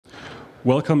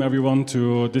welcome everyone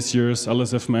to this year's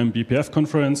LSFMM BPF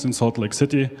conference in Salt Lake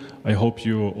City. I hope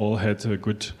you all had a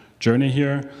good journey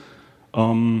here.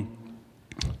 To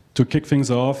kick things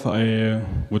off, I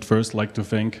would first like to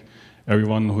thank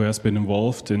everyone who has been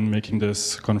involved in making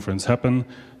this conference happen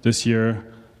this year.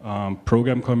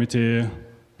 Program committee,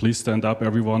 please stand up,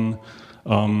 everyone.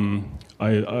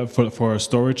 For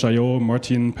Storage.io,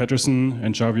 Martin Patterson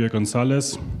and Javier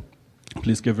Gonzalez.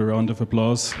 Please give a round of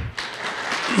applause.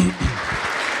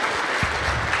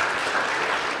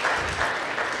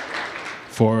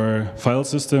 For file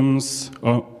systems,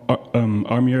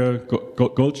 Amir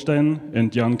Goldstein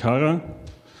and Jan Kara.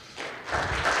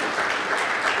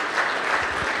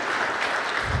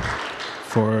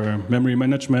 For memory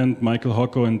management, Michael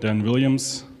Hocko and Dan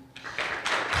Williams.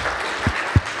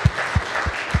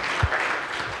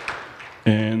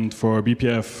 And for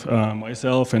BPF,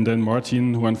 myself and then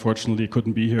Martin, who unfortunately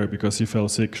couldn't be here because he fell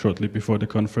sick shortly before the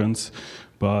conference.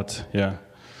 But yeah,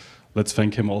 let's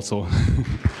thank him also.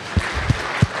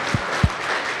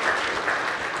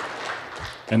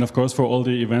 And of course, for all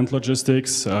the event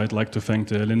logistics, I'd like to thank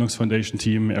the Linux Foundation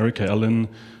team, Erica Allen,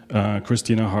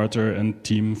 Christina Harter, and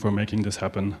team for making this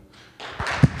happen.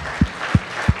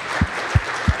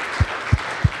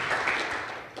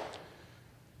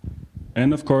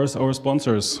 And of course, our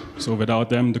sponsors. So without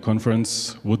them, the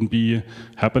conference wouldn't be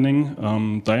happening.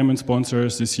 Diamond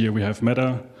sponsors, this year we have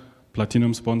Meta.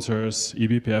 Platinum sponsors,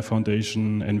 eBPF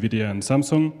Foundation, NVIDIA, and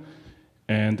Samsung.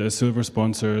 And as silver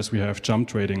sponsors, we have Jump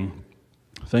Trading.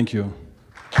 Thank you.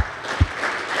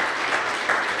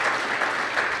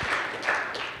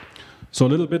 So a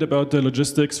little bit about the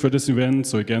logistics for this event.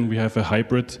 So again, we have a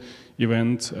hybrid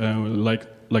event.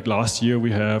 Like last year,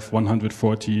 we have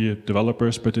 140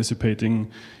 developers participating,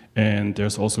 and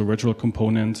there's also a virtual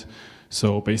component.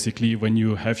 So basically, when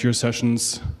you have your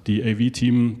sessions, the AV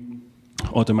team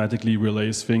automatically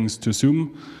relays things to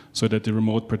Zoom so that the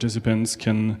remote participants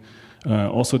can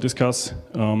also discuss.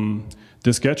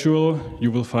 The schedule,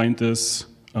 you will find this,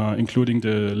 including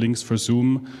the links for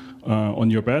Zoom,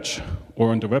 on your badge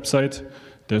or on the website.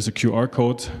 There's a QR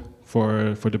code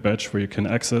for the badge where you can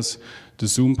access. The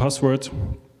Zoom password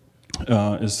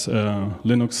is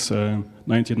Linux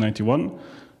 1991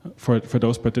 for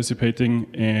those participating.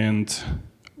 And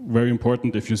very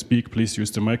important, if you speak, please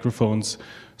use the microphones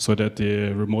so that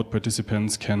the remote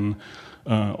participants can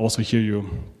also hear you.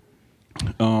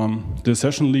 The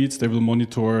session leads, they will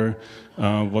monitor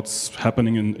what's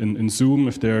happening in Zoom,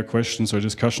 if there are questions or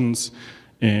discussions,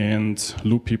 and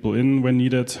loop people in when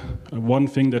needed. One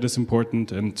thing that is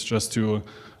important, and just to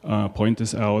point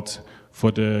this out, for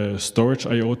the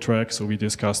Storage.io track, so we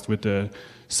discussed with the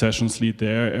sessions lead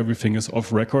there, everything is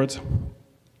off record.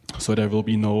 So there will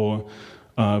be no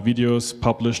videos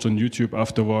published on YouTube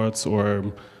afterwards or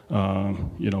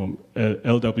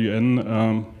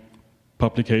LWN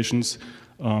publications.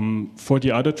 For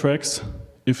the other tracks,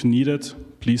 if needed,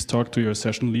 please talk to your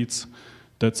session leads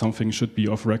that something should be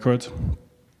off record.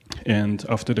 And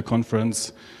after the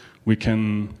conference, we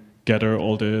can gather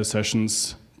all the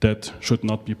sessions that should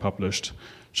not be published,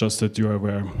 just that you are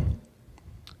aware.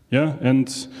 Yeah,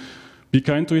 and be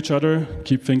kind to each other,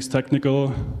 keep things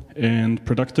technical and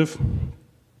productive.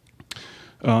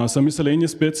 Some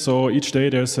miscellaneous bits, so each day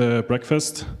there's a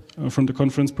breakfast from the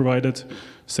conference provided,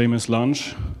 same as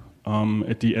lunch.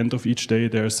 At the end of each day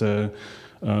there's a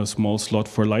small slot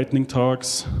for lightning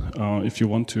talks, if you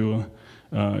want to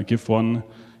give one.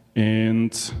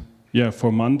 And yeah,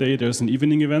 for Monday there's an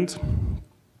evening event,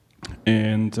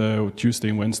 and Tuesday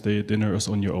and Wednesday dinner is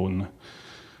on your own.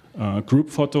 Group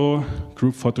photo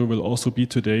will also be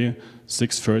today,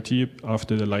 6:30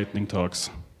 after the lightning talks.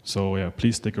 So yeah,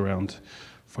 please stick around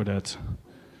for that.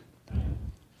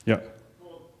 Yeah.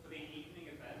 For the evening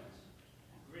event,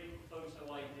 bring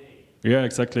photo ID. Yeah,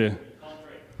 exactly.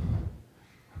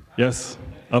 Yes,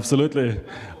 absolutely.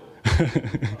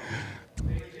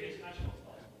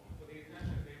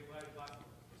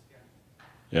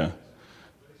 Yeah.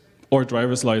 Or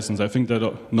driver's license. I think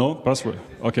that no password.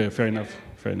 Okay, fair enough.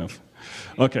 Fair enough.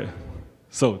 Okay.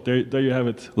 So there you have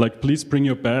it. Like, please bring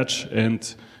your badge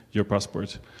and your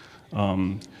passport,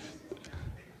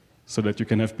 so that you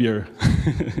can have beer.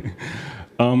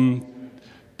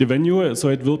 The venue, so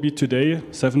it will be today,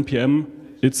 7 p.m.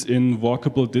 It's in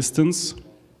walkable distance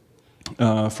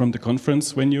from the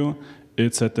conference venue.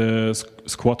 It's at the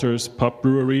Squatters Pub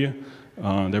Brewery.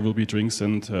 There will be drinks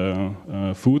and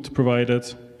food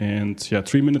provided. And yeah,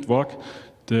 3-minute walk.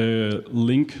 The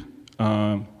link,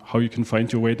 how you can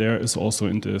find your way there, is also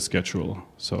in the schedule.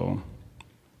 So,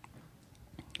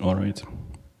 all right.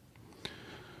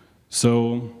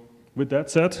 So, with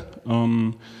that said,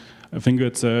 I think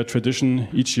it's a tradition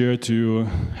each year to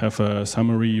have a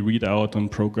summary readout on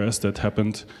progress that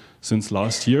happened since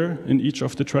last year in each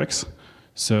of the tracks.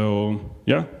 So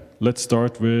yeah, let's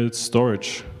start with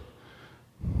storage.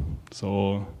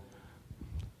 So,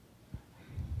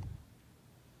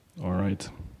 all right.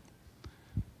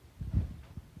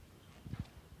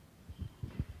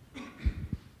 You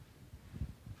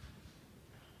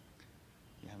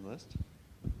have a list?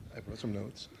 I brought some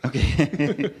notes.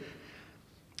 Okay.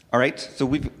 All right, so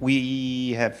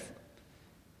we have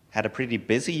had a pretty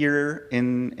busy year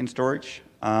in storage.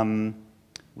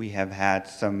 We have had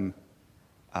some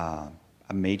a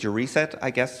major reset, I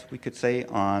guess we could say,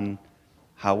 on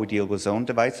how we deal with zone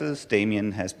devices.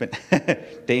 Damien has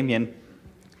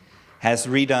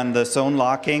redone the zone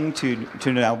locking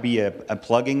to now be a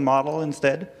plugging model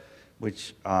instead,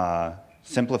 which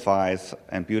simplifies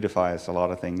and beautifies a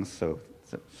lot of things. So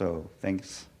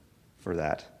thanks for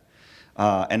that.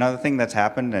 Another thing that's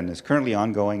happened and is currently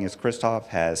ongoing is Christoph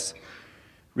has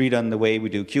redone the way we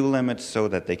do queue limits so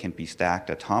that they can be stacked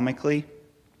atomically.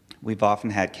 We've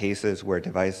often had cases where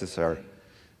devices are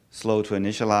slow to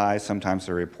initialize. Sometimes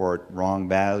they report wrong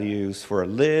values for a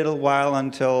little while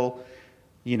until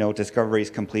discovery is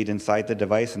complete inside the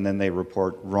device, and then they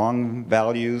report wrong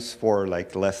values for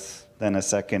like less than a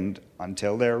second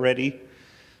until they're ready.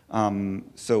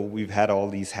 So we've had all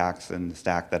these hacks in the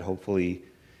stack that hopefully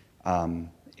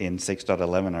in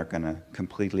 6.11 are going to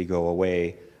completely go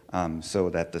away, so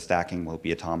that the stacking will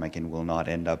be atomic and will not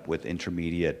end up with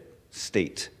intermediate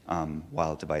state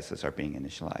while devices are being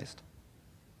initialized.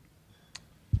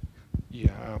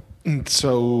 Yeah,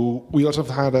 so we also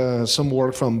have had some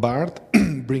work from Bart,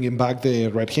 bringing back the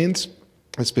red hints,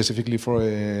 specifically for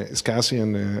SCSI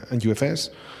and UFS.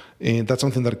 And that's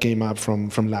something that came up from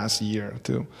last year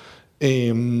too.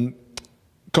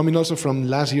 Coming also from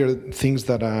last year, things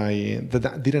that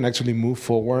didn't actually move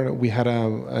forward. We had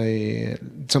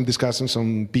some discussions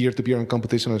on peer-to-peer and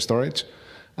computational storage,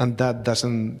 and that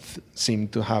doesn't seem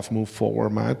to have moved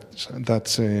forward much.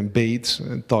 That's Bates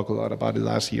talked a lot about it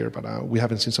last year, but we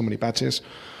haven't seen so many patches.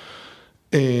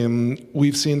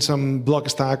 We've seen some block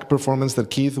stack performance that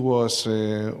Keith was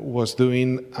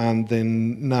doing, and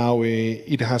then now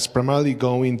it has primarily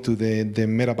going to the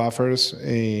meta buffers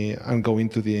and going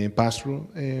to the pass-through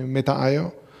meta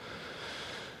IO.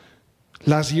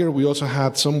 Last year, we also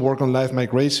had some work on live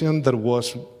migration that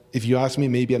was, if you ask me,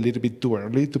 maybe a little bit too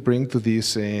early to bring to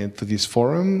this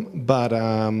forum, but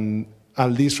at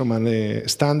least from a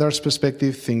standards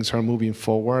perspective, things are moving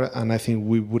forward, and I think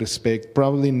we would expect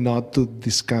probably not to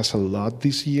discuss a lot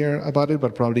this year about it,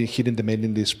 but probably hitting the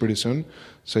mailing list pretty soon.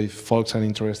 So if folks are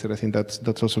interested, I think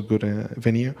that's also a good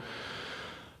venue.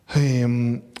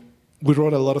 We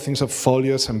wrote a lot of things of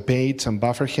folios and pates and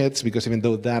buffer heads, because even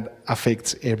though that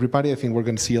affects everybody, I think we're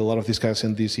going to see a lot of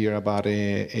discussion this year about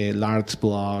a large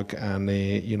block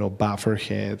and buffer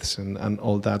heads and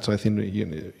all that. So I think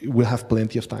we'll have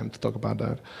plenty of time to talk about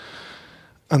that.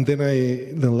 And then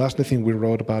the last thing we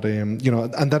wrote about, and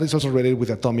that is also related with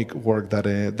atomic work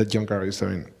that John Gary is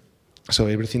doing. So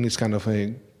everything is kind of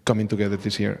coming together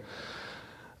this year.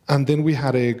 And then we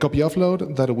had a copy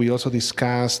offload that we also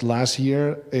discussed last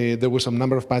year. There were some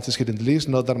number of patches hitting the list,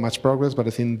 not that much progress, but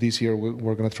I think this year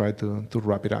we're going to try to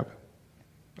wrap it up.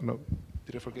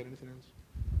 Did I forget anything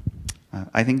else?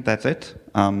 I think that's it.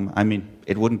 I mean,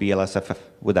 it wouldn't be LSF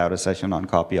without a session on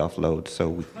copy offload,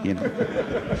 so,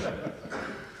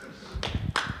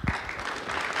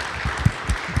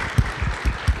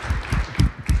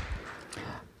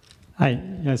 Hi,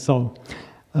 yeah, so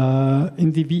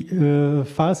in the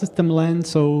file system land,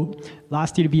 so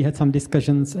last year we had some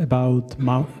discussions about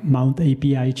mount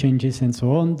API changes and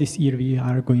so on. This year we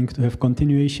are going to have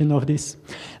continuation of this,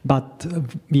 but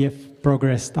we have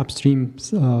progressed upstream.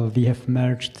 We have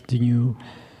merged the new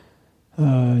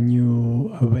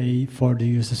way for the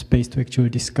user space to actually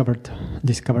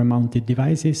discover mounted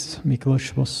devices.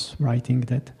 Miklos was writing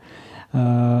that.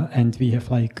 And we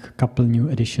have like a couple new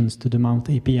additions to the mount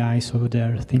API, so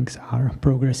there things are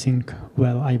progressing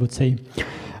well, I would say.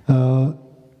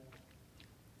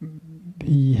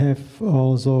 We have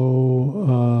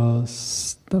also,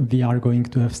 we are going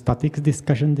to have statics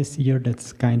discussion this year.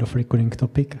 That's kind of recurring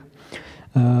topic.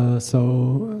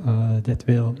 So that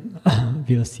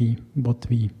we'll see what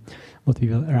we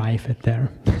will arrive at there.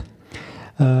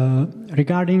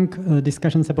 Regarding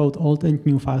discussions about old and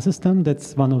new file system,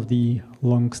 that's one of the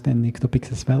long-standing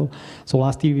topics as well. So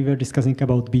last year we were discussing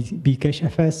about Bcache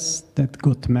FS that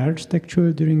got merged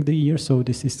actually during the year. So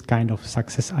this is kind of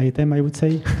success item, I would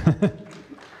say.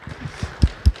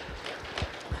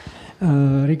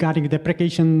 Regarding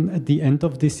deprecation, at the end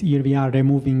of this year, we are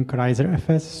removing Riser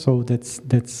FS, so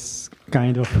that's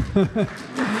kind of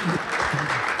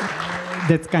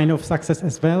that's kind of success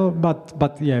as well.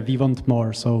 But yeah, we want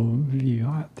more, so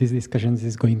this discussion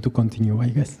is going to continue, I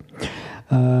guess.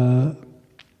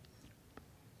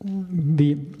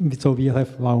 We'll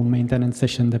have our maintenance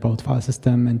session about file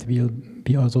system, and we'll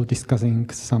be also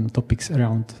discussing some topics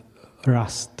around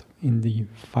Rust in the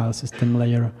file system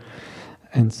layer,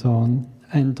 and so on.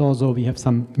 And also we have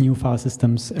some new file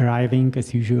systems arriving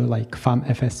as usual, like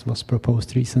FAMFS was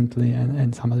proposed recently,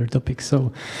 and some other topics.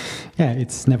 So yeah,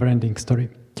 it's never-ending story.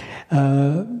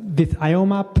 With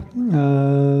IOMAP,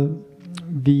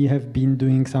 we have been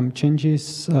doing some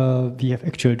changes. We have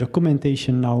actual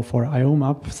documentation now for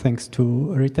IOMAP, thanks to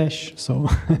Ritesh. So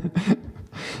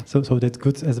so that's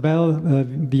good as well.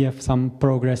 We have some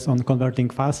progress on converting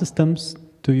file systems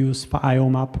to use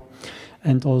IOMAP,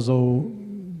 and also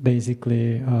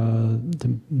basically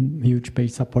the huge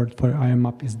page support for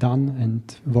IOMAP is done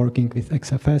and working with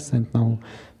XFS, and now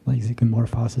basically more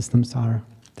file systems are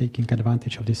taking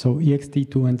advantage of this. So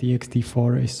ext2 and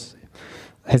ext4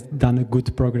 has done a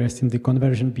good progress in the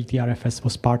conversion. BTRFS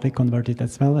was partly converted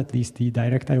as well, at least the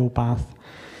direct IO path.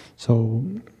 So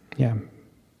yeah,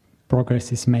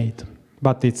 progress is made.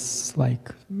 But it's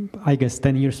like, I guess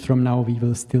 10 years from now, we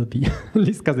will still be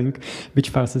discussing which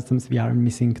file systems we are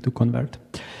missing to convert.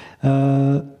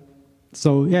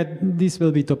 So yeah, these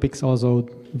will be topics also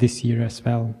this year as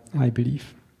well, I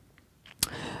believe.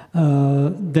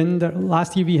 Then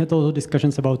last year we had also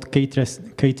discussions about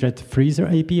K-thread freezer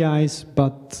APIs,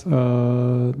 but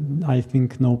I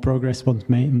think no progress was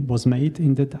made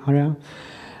in that area.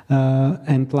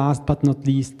 And last but not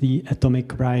least, the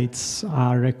atomic writes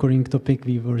are a recurring topic.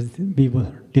 We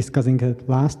were discussing it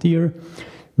last year.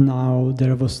 Now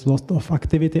there was a lot of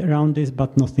activity around this,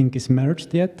 but nothing is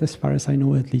merged yet, as far as I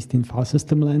know, at least in file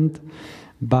system land.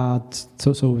 But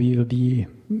so we will be,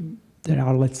 there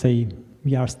are, let's say,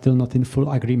 we are still not in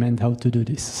full agreement how to do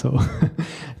this. So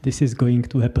this is going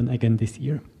to happen again this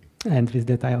year. And with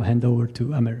that, I'll hand over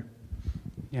to Amer.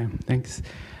 Yeah, thanks.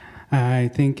 I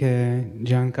think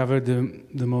John covered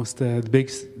the most the big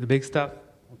stuff.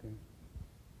 Okay.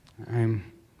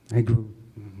 I grew.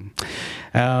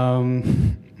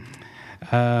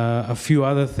 A few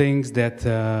other things that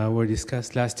were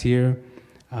discussed last year.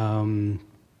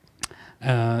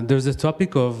 There's a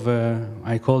topic of,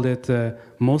 I called it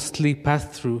mostly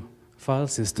pass-through file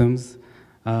systems.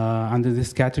 Under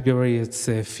this category, it's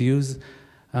Fuse.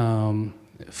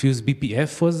 Fuse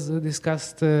BPF was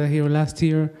discussed here last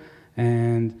year,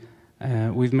 and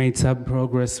we've made some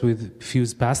progress with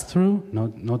Fuse pass-through,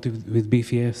 not with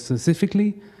BPF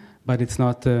specifically, but it's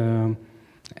not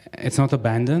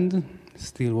abandoned.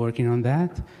 Still working on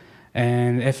that.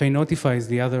 And FA Notify is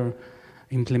the other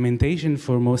implementation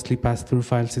for mostly pass-through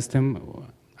file system.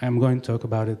 I'm going to talk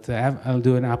about it. I'll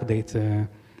do an update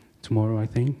tomorrow, I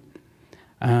think.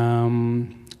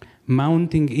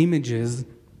 Mounting images.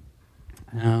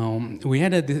 We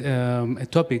had a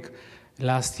topic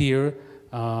last year.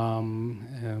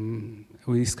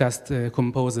 We discussed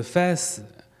ComposeFS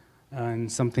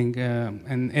and something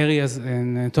and areas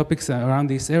and topics around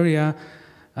this area,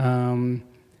 and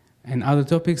other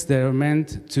topics that are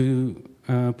meant to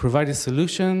provide a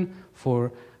solution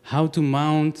for how to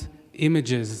mount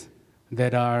images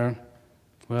that are,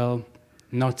 well,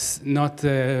 not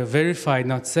verified,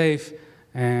 not safe,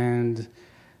 and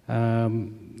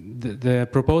the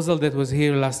proposal that was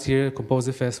here last year,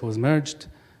 ComposeFS, was merged.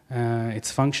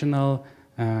 It's functional.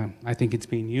 I think it's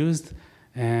being used,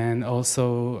 and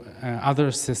also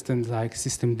other systems like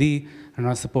Systemd are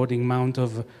now supporting mount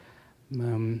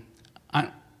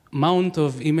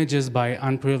of images by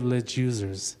unprivileged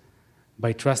users,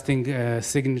 by trusting a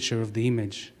signature of the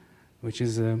image, which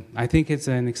is, I think it's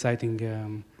an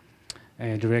exciting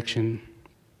direction.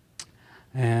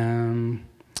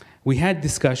 We had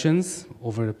discussions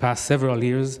over the past several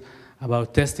years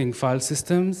about testing file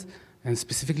systems, and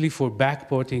specifically for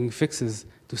backporting fixes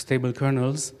to stable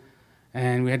kernels.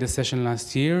 And we had a session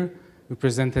last year. We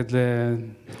presented the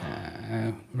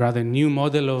rather new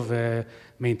model of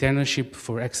maintainership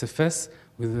for XFS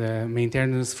with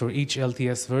maintainers for each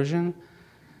LTS version.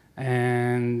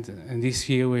 And this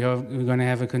year we're going to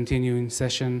have a continuing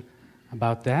session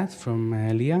about that from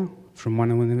Leah, from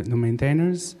one of the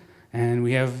maintainers. And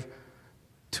we have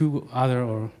two other,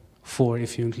 or four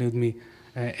if you include me,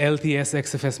 LTS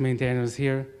XFS maintainers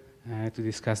here to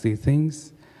discuss these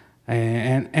things.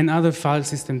 And other file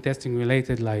system testing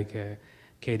related, like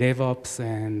KDevOps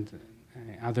and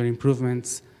other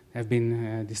improvements have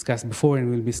been discussed before and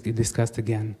will be discussed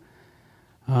again.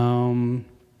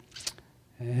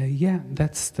 Yeah,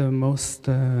 that's the most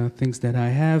things that I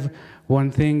have.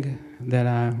 One thing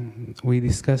that we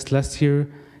discussed last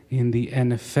year in the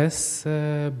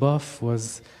NFS buff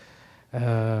was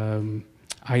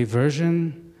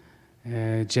iversion,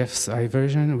 Jeff's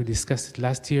iversion. We discussed it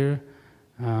last year.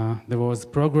 There was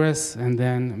progress, and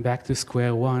then back to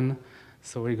square one.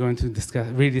 So we're going to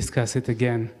rediscuss it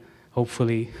again,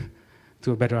 hopefully,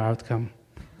 to a better outcome.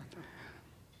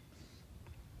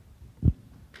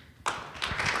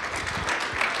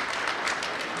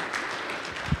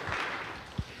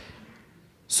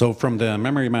 So from the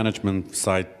memory management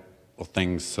side of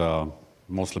things,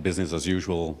 mostly business as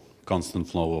usual, constant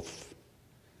flow of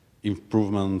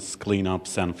improvements,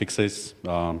 cleanups, and fixes.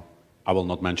 I will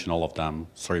not mention all of them.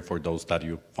 Sorry for those that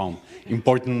you found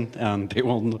important and they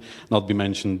will not be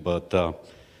mentioned, but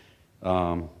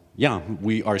yeah,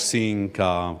 we are seeing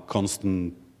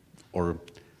constant or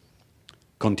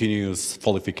continuous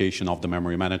qualification of the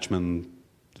memory management,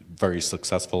 very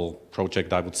successful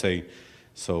project, I would say.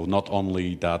 So not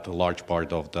only that a large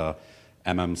part of the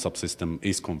MM subsystem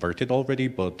is converted already,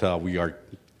 but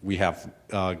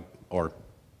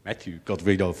Matthew got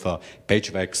rid of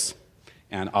PageVex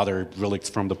and other relics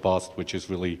from the past, which is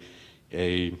really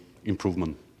a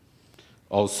improvement.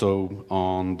 Also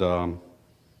on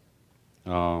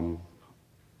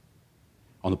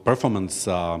the performance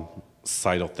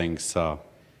side of things,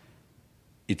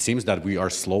 it seems that we are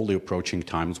slowly approaching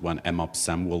times when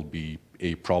MUP-SEM will be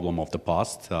a problem of the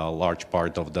past. A large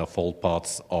part of the fault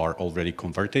paths are already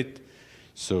converted.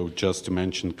 So just to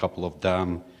mention a couple of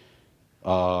them,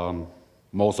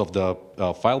 most of the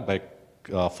fileback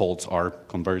faults are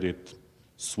converted,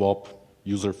 swap,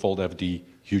 user fault FD,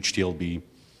 huge TLB.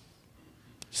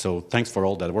 So thanks for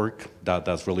all that work.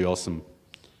 That's really awesome.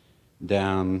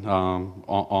 Then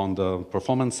on the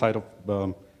performance side of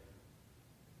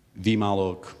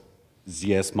vmalloc,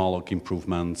 ZSmalloc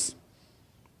improvements,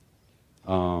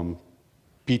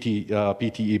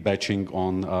 PTE batching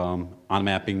on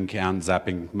unmapping and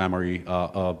zapping memory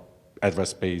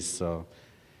address space,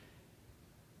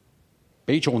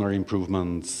 page owner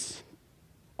improvements.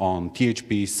 On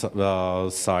THP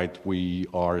side, we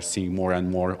are seeing more and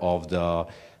more of the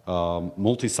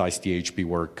multi-size THP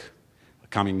work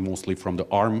coming mostly from the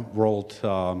ARM world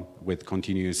with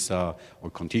continuous or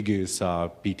contiguous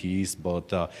PTEs,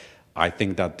 but I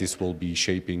think that this will be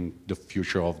shaping the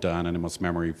future of the anonymous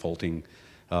memory faulting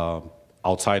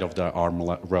outside of the ARM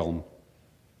realm.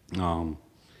 On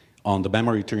the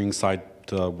memory tiering side,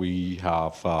 we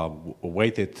have a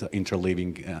weighted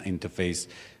interleaving interface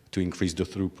to increase the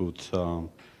throughput.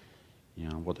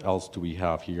 Yeah, what else do we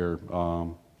have here?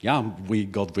 Yeah, we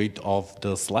got rid of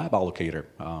the slab allocator.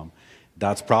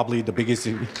 That's probably the biggest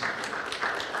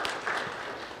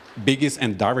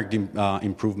and direct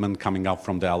improvement coming out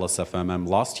from the LSFMM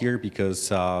last year, because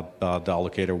the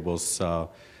allocator was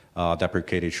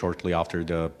deprecated shortly after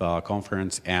the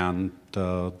conference and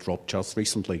dropped just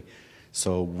recently.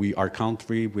 So we are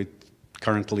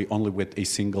currently only with a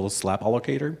single slab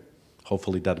allocator.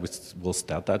 Hopefully that will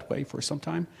stay that way for some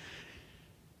time.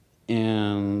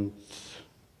 And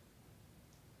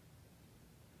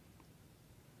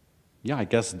yeah, I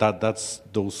guess that's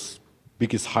those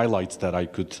biggest highlights that I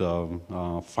could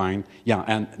find. Yeah,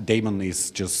 and Damon is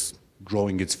just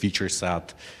growing its feature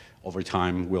set over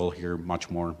time. We'll hear much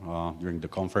more during the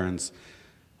conference.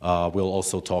 We'll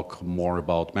also talk more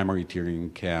about memory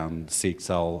tiering and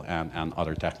CXL and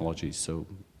other technologies. So,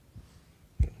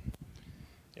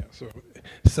 yeah, so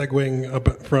segueing up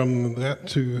from that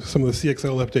to some of the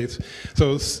CXL updates.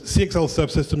 So CXL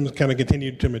subsystems kind of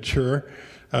continued to mature.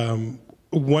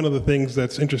 One of the things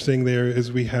that's interesting there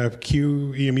is we have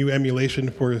QEMU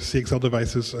emulation for CXL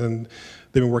devices, and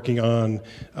they've been working on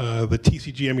the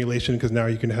TCG emulation, because now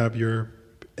you can have your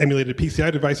emulated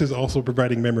PCI devices also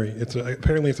providing memory.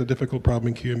 Apparently it's a difficult problem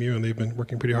in QEMU, and they've been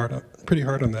working pretty hard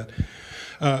on that.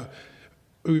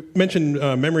 We mentioned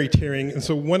memory tiering, and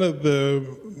so one of the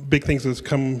big things that's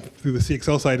come through the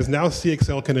CXL side is now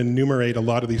CXL can enumerate a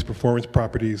lot of these performance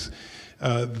properties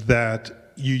that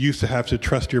you used to have to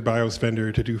trust your BIOS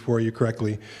vendor to do for you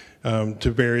correctly,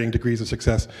 to varying degrees of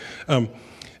success. But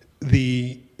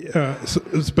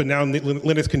now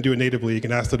Linux can do it natively. You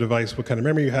can ask the device what kind of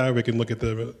memory you have. We can look at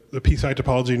the PCI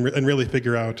topology and really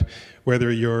figure out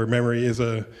whether your memory is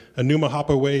a NUMA hop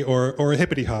away or a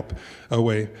hippity hop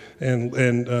away, and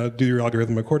do your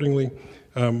algorithm accordingly.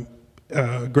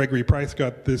 Gregory Price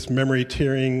got this memory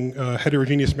tiering,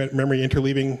 heterogeneous memory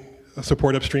interleaving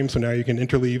support upstream, so now you can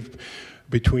interleave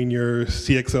between your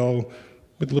CXL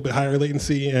with a little bit higher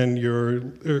latency and your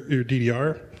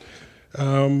DDR.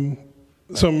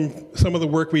 some of the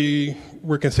work we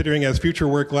were considering as future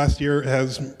work last year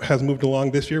has moved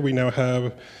along this year. We now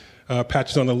have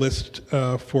patches on the list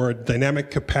for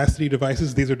dynamic capacity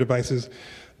devices. These are devices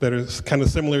that are kind of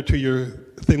similar to your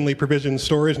thinly provisioned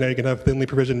storage. Now you can have thinly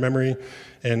provisioned memory,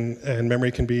 and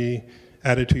memory can be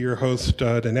added to your host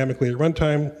dynamically at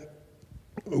runtime.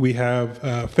 We have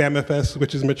FAMFS,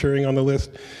 which is maturing on the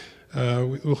list.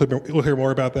 We'll hear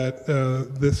more about that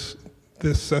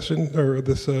this session or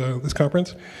this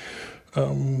conference.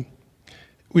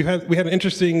 We had an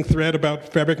interesting thread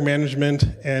about fabric management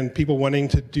and people wanting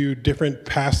to do different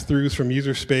pass-throughs from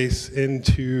user space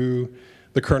into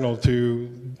the kernel to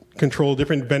control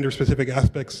different vendor-specific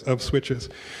aspects of switches.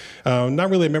 Not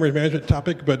really a memory management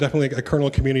topic, but definitely a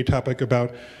kernel community topic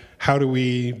about how do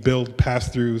we build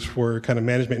pass-throughs for kind of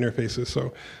management interfaces.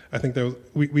 So I think that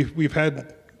we've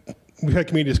had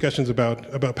community discussions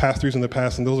about pass-throughs in the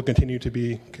past, and those will continue to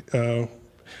be a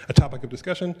topic of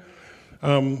discussion.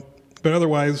 But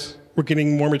otherwise, we're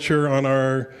getting more mature on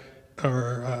our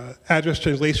address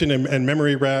translation and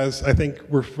memory RAS. I think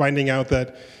we're finding out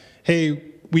that, hey,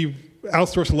 we've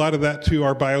outsourced a lot of that to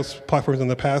our BIOS platforms in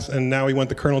the past, and now we want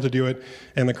the kernel to do it,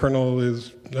 and the kernel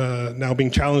is now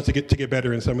being challenged to get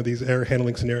better in some of these error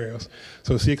handling scenarios.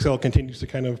 So CXL continues to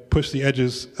kind of push the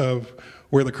edges of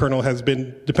where the kernel has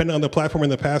been dependent on the platform in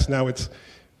the past. Now it's,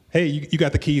 hey, you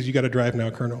got the keys, you got to drive now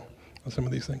kernel on some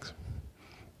of these things.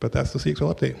 But that's the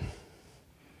CXL update.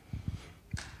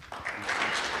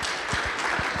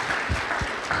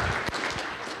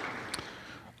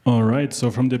 All right,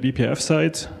 so from the BPF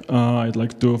side, I'd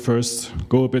like to first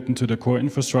go a bit into the core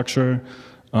infrastructure,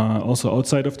 also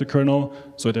outside of the kernel.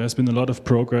 So there has been a lot of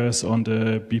progress on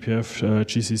the BPF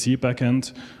GCC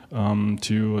backend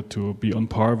to be on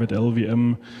par with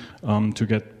LVM, to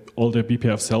get all the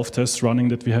BPF self-tests running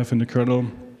that we have in the kernel.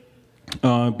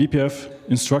 BPF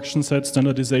instruction set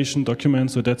standardization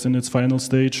document, so that's in its final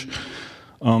stage.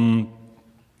 From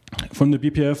the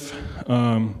BPF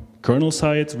kernel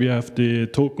side, we have the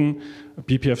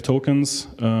BPF tokens,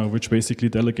 which basically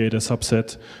delegate a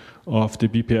subset of the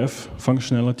BPF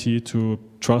functionality to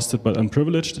trusted but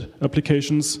unprivileged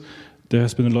applications. There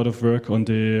has been a lot of work on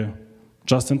the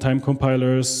just-in-time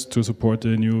compilers to support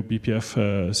the new BPF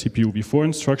CPU v4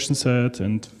 instruction set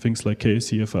and things like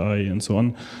KCFI and so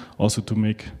on, also to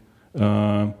make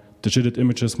digited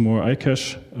images more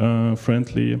iCache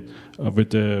friendly with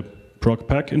the proc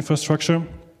pack infrastructure.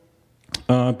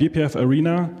 BPF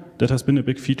Arena, that has been a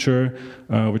big feature,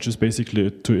 which is basically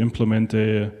to implement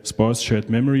a sparse shared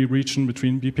memory region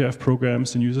between BPF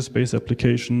programs and user space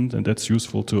applications, and that's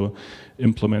useful to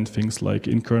implement things like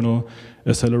in-kernel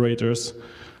accelerators.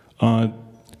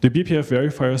 The BPF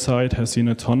verifier side has seen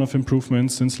a ton of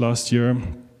improvements since last year.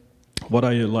 What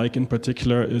I like in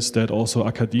particular is that also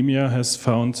academia has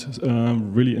found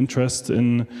really interest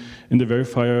in the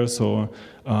verifier. So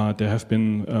there have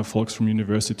been folks from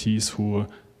universities who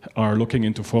are looking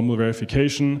into formal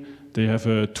verification. They have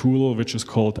a tool which is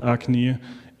called ACNI,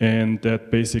 and that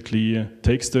basically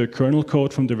takes the kernel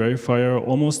code from the verifier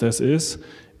almost as is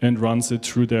and runs it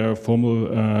through their formal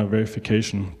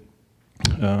verification.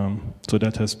 So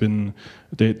that has been,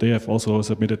 they have also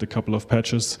submitted a couple of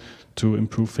patches to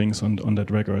improve things on that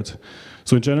record.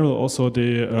 So in general, also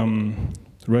the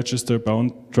register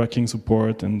bound tracking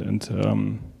support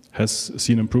and has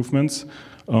seen improvements.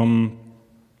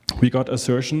 We got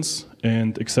assertions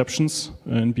and exceptions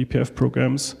in BPF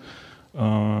programs,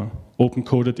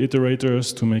 open-coded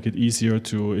iterators to make it easier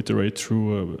to iterate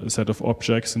through a set of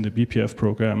objects in the BPF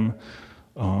program.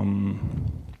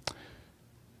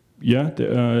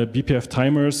 The BPF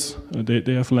timers,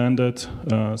 they have landed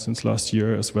since last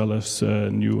year, as well as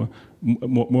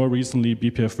more recently,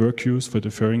 BPF work queues for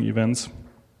deferring events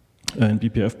in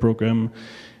BPF program.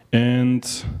 And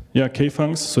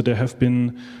K-funcs, so there has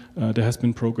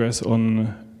been progress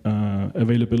on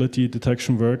availability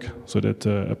detection work, so that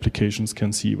applications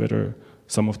can see whether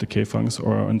some of the K-funcs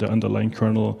are on the underlying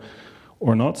kernel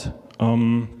or not.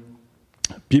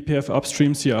 BPF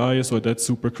upstream CI, so that's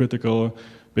super critical.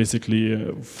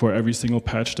 Basically, for every single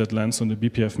patch that lands on the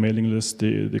BPF mailing list,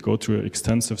 they go through an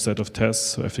extensive set of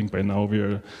tests. So I think by now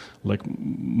we're like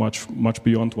much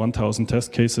beyond 1,000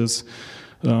 test cases.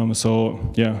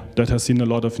 That has seen a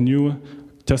lot of new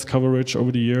test coverage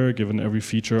over the year, given every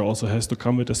feature also has to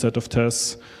come with a set of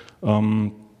tests.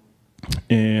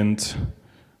 And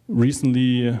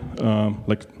recently,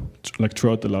 like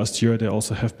throughout the last year, there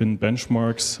also have been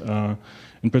benchmarks,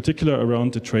 in particular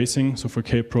around the tracing, so for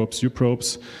K-probes,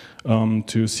 U-probes,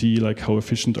 to see like how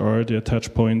efficient are the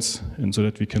attach points, and so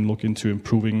that we can look into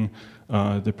improving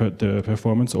the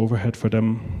performance overhead for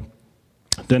them.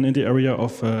 Then in the area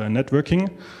of networking,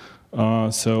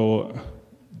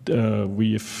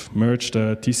 we've merged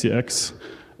TCX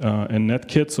and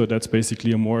NetKit, so that's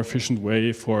basically a more efficient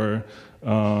way for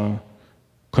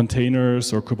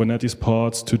containers or Kubernetes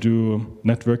pods to do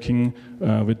networking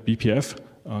with BPF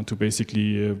to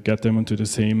basically get them into the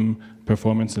same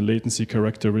performance and latency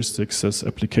characteristics as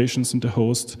applications in the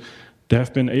host. There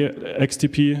have been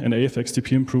XTP and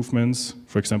AFXTP improvements,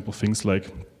 for example, things like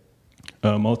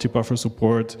multi-buffer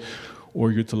support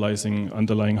or utilizing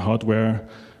underlying hardware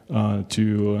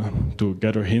to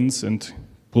gather hints and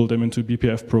pull them into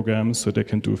BPF programs so they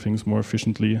can do things more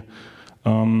efficiently.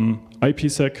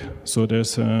 IPsec, so there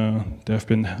have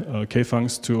been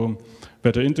K-funcs to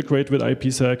better integrate with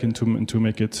IPsec and to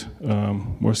make it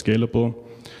more scalable.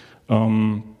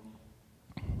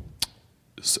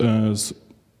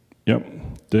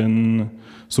 Then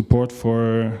support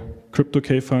for crypto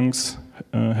K-funcs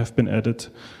have been added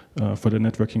for the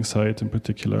networking side in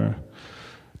particular.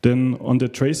 Then on the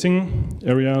tracing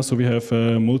area, so we have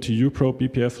multi-uprobe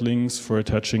BPF links for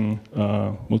attaching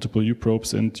multiple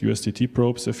uprobes and USDT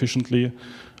probes efficiently.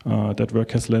 That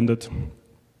work has landed.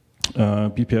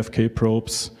 BPF-K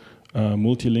probes,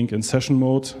 multi-link in session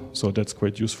mode, so that's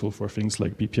quite useful for things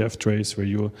like BPF trace, where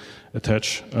you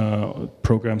attach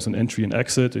programs on entry and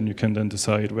exit, and you can then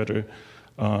decide whether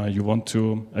you want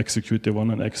to execute the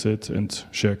one on exit and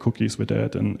share cookies with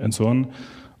that, and so on.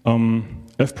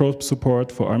 fprobe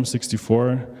support for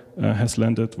ARM64 has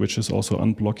landed, which is also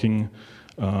unblocking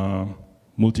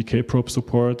multi-K probe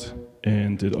support,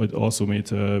 and it also made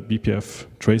BPF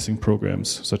tracing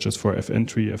programs, such as for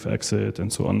fentry, fexit,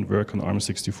 and so on, work on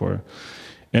ARM64.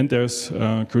 And there's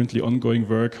currently ongoing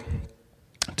work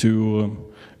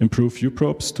to improve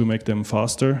uprobes to make them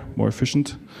faster, more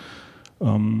efficient.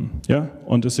 On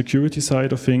the security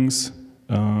side of things,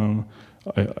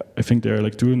 I think there are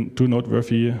like two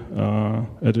noteworthy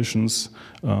additions.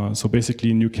 So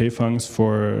basically new K-funcs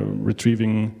for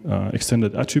retrieving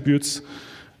extended attributes,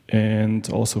 and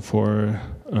also for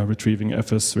retrieving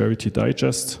FS Rarity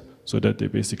Digest, so that they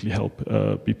basically help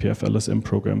BPF LSM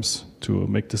programs to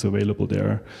make this available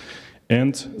there.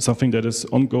 And something that is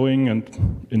ongoing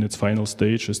and in its final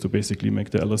stage is to basically make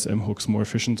the LSM hooks more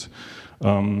efficient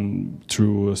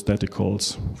through static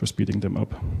calls for speeding them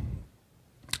up.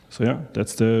 So yeah,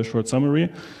 that's the short summary.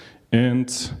 And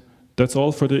that's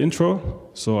all for the intro.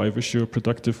 So I wish you a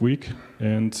productive week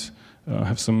and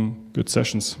have some good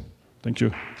sessions. Thank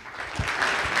you.